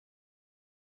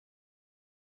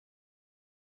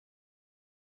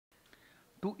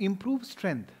To improve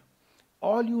strength,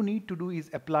 all you need to do is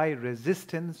apply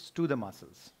resistance to the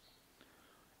muscles.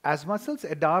 As muscles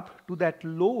adapt to that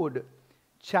load,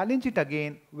 challenge it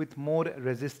again with more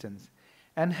resistance.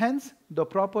 And hence, the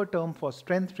proper term for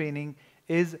strength training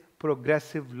is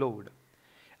progressive load.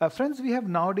 Friends, we have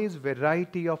nowadays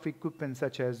variety of equipment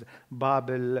such as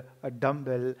barbell, a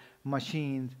dumbbell,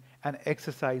 machines, and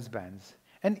exercise bands,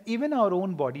 and even our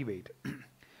own body weight.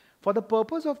 For the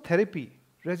purpose of therapy,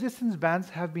 resistance bands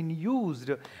have been used.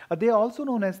 They are also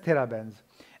known as Thera bands,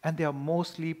 and they are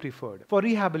mostly preferred for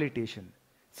rehabilitation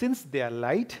since they are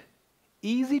light,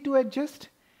 easy to adjust,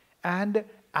 and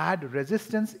add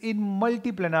resistance in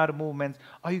multiplanar movements,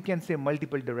 or you can say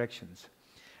multiple directions.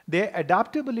 Their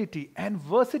adaptability and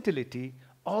versatility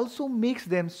also makes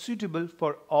them suitable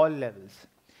for all levels.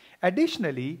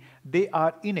 Additionally, they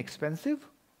are inexpensive,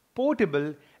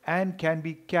 portable, and can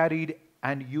be carried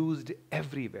and used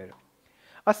everywhere.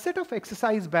 A set of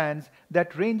exercise bands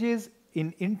that ranges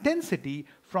in intensity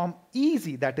from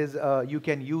easy, that is, you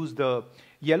can use the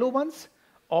yellow ones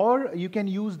or you can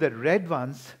use the red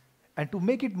ones, and to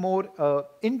make it more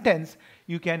intense,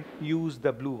 you can use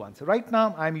the blue ones. Right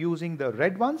now, I'm using the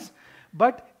red ones,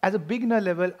 but as a beginner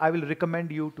level, I will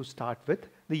recommend you to start with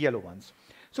the yellow ones.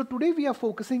 So today we are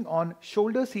focusing on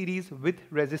shoulder series with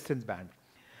resistance band.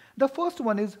 The first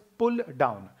one is pull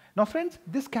down. Now friends,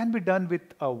 this can be done with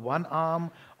one arm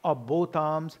or both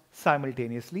arms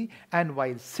simultaneously and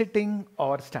while sitting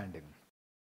or standing.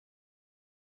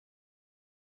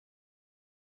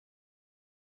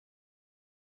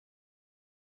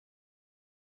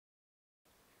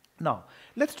 Now,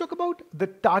 let's talk about the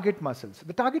target muscles.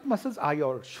 The target muscles are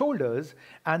your shoulders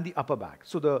and the upper back.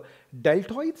 So the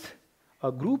deltoids,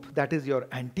 a group that is your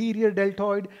anterior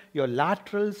deltoid, your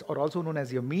laterals, or also known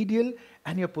as your medial,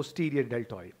 and your posterior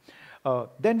deltoid.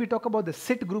 Then we talk about the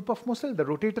sit group of muscle, the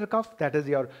rotator cuff, that is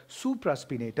your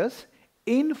supraspinatus,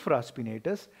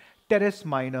 infraspinatus, teres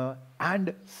minor,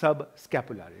 and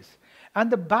subscapularis. And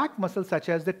the back muscles such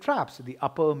as the traps, the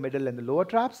upper, middle, and the lower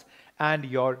traps, and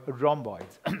your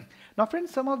rhomboids. Now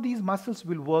friends, some of these muscles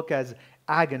will work as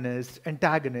agonists,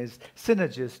 antagonists,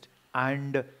 synergists,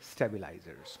 and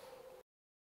stabilizers.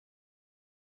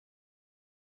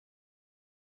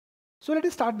 So let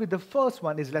us start with the first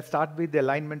one. Let's start with the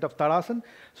alignment of Tadasana.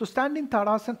 So standing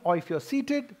Tadasana, or if you're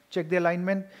seated, check the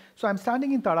alignment. So I'm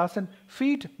standing in Tadasana,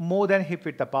 feet more than hip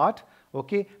width apart.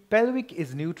 Okay, pelvic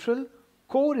is neutral,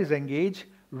 core is engaged,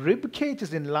 rib cage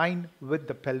is in line with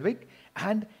the pelvic,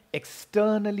 and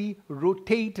externally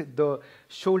rotate the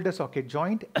shoulder socket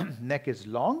joint. Neck is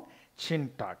long,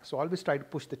 chin tuck. So always try to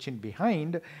push the chin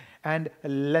behind and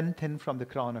lengthen from the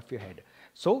crown of your head.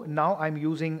 So now I'm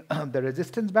using the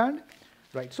resistance band,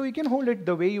 right? So you can hold it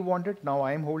the way you want it. Now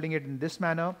I am holding it in this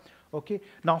manner, okay?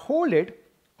 Now hold it,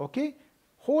 okay?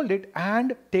 Hold it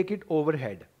and take it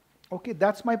overhead. Okay,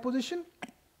 that's my position.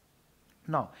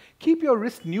 Now, keep your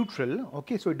wrist neutral,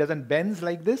 okay? So it doesn't bend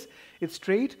like this. It's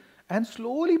straight, and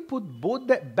slowly put both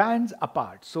the bands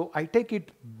apart. So I take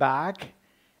it back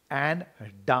and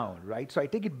down, right? So I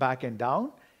take it back and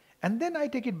down. And then I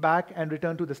take it back and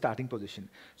return to the starting position.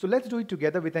 So let's do it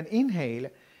together with an inhale.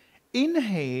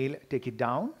 Inhale, take it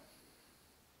down.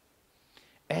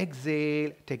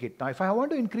 Exhale, take it. Now, if I want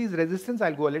to increase resistance,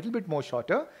 I'll go a little bit more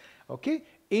shorter. Okay,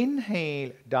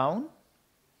 inhale, down.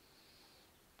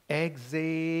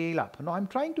 Exhale, up. Now, I'm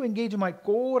trying to engage my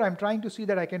core. I'm trying to see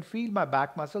that I can feel my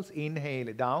back muscles.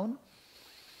 Inhale, down.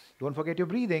 Don't forget your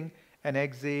breathing. And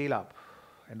exhale, up.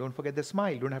 And don't forget the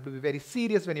smile. You don't have to be very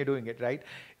serious when you're doing it, right?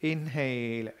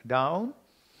 Inhale, down.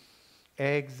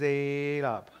 Exhale,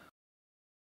 up.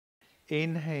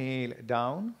 Inhale,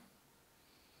 down.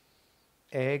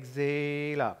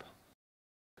 Exhale, up.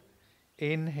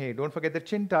 Inhale. Don't forget the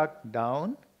chin tuck.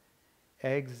 Down.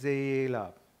 Exhale,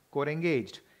 up. Core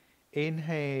engaged.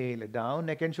 Inhale, down.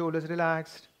 Neck and shoulders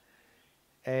relaxed.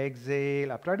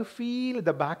 Exhale, up. Try to feel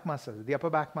the back muscles, the upper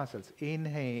back muscles.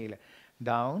 Inhale,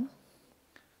 down.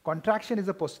 Contraction is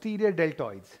the posterior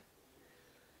deltoids.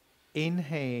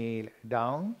 Inhale,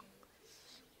 down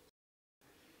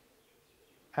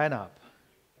and up.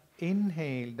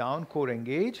 Inhale, down, core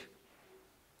engage.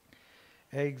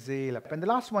 Exhale, up. And the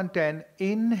last one, 10.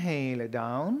 Inhale,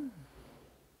 down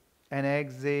and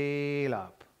exhale,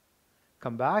 up.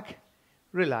 Come back,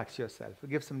 relax yourself.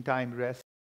 Give some time, rest.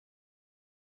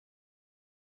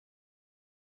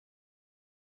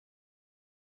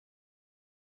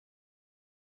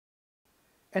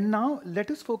 And now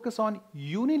let us focus on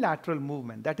unilateral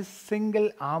movement, that is single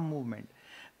arm movement.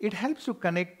 It helps to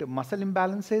connect muscle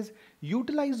imbalances,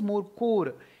 utilize more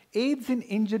core aids in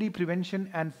injury prevention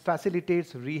and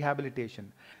facilitates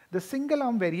rehabilitation. The single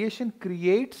arm variation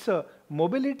creates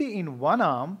mobility in one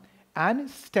arm and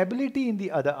stability in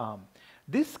the other arm.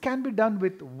 This can be done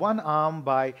with one arm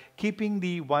by keeping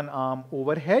the one arm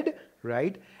overhead,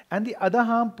 right? And the other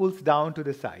arm pulls down to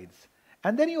the sides.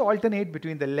 And then you alternate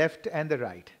between the left and the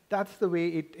right. That's the way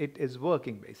it is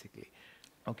working basically.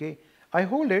 Okay, I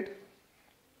hold it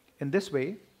in this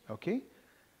way, okay,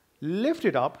 lift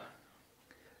it up.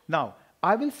 Now,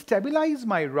 I will stabilize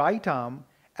my right arm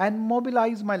and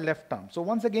mobilize my left arm. So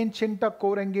once again, chin tuck,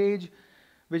 core engage,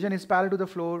 vision is parallel to the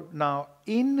floor. Now,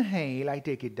 inhale, I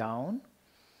take it down,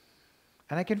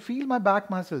 and I can feel my back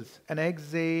muscles, and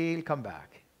exhale, come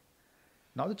back.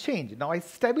 Now the change. Now I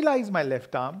stabilize my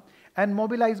left arm and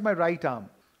mobilize my right arm.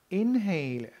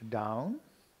 Inhale, down,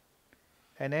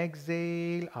 and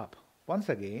exhale, up. Once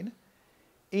again,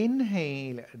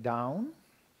 inhale, down.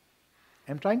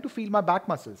 I'm trying to feel my back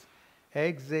muscles.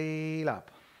 Exhale,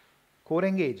 up. Core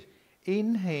engage.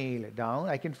 Inhale, down.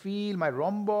 I can feel my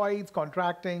rhomboids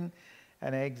contracting,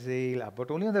 and exhale, up.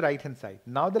 But only on the right hand side.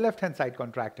 Now the left hand side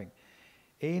contracting.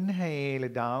 Inhale,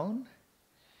 down,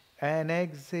 and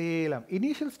exhale up.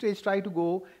 Initial stage, try to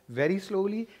go very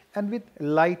slowly and with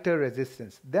lighter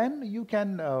resistance. Then you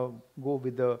can go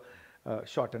with the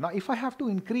shorter. Now, if I have to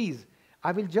increase,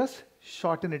 I will just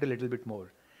shorten it a little bit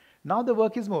more. Now the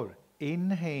work is more.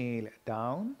 Inhale,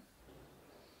 down,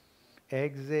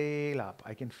 exhale up.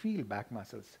 I can feel back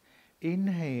muscles.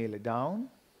 Inhale, down,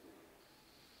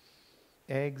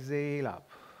 exhale up.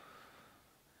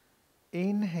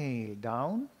 Inhale,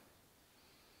 down,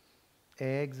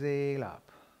 exhale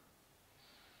up.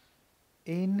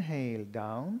 Inhale,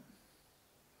 down,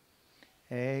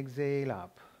 exhale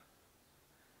up.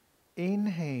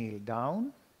 Inhale,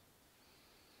 down,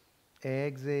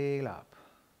 exhale up.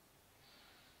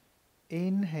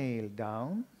 Inhale,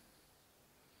 down,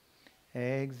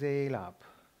 exhale up.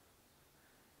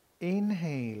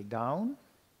 Inhale, down,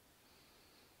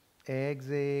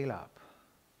 exhale up.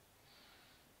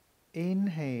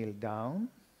 Inhale, down,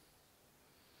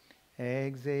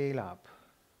 exhale up.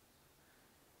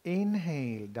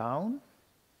 Inhale, down,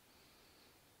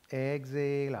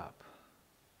 exhale up.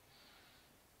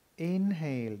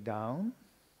 Inhale, down,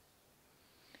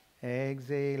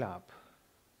 exhale up.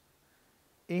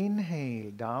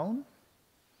 Inhale, down,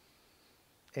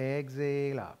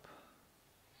 exhale up.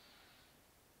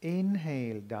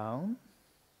 Inhale, down,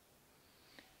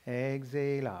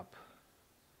 exhale up.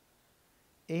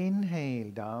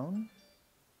 Inhale, down,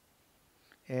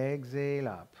 exhale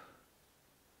up.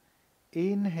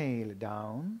 Inhale,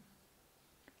 down,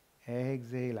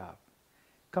 exhale up.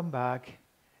 Come back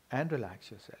and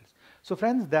relax yourselves. So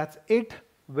friends, that's it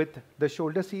with the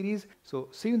shoulder series. So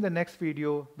see you in the next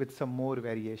video with some more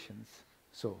variations.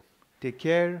 So take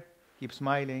care, keep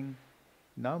smiling.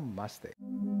 Namaste.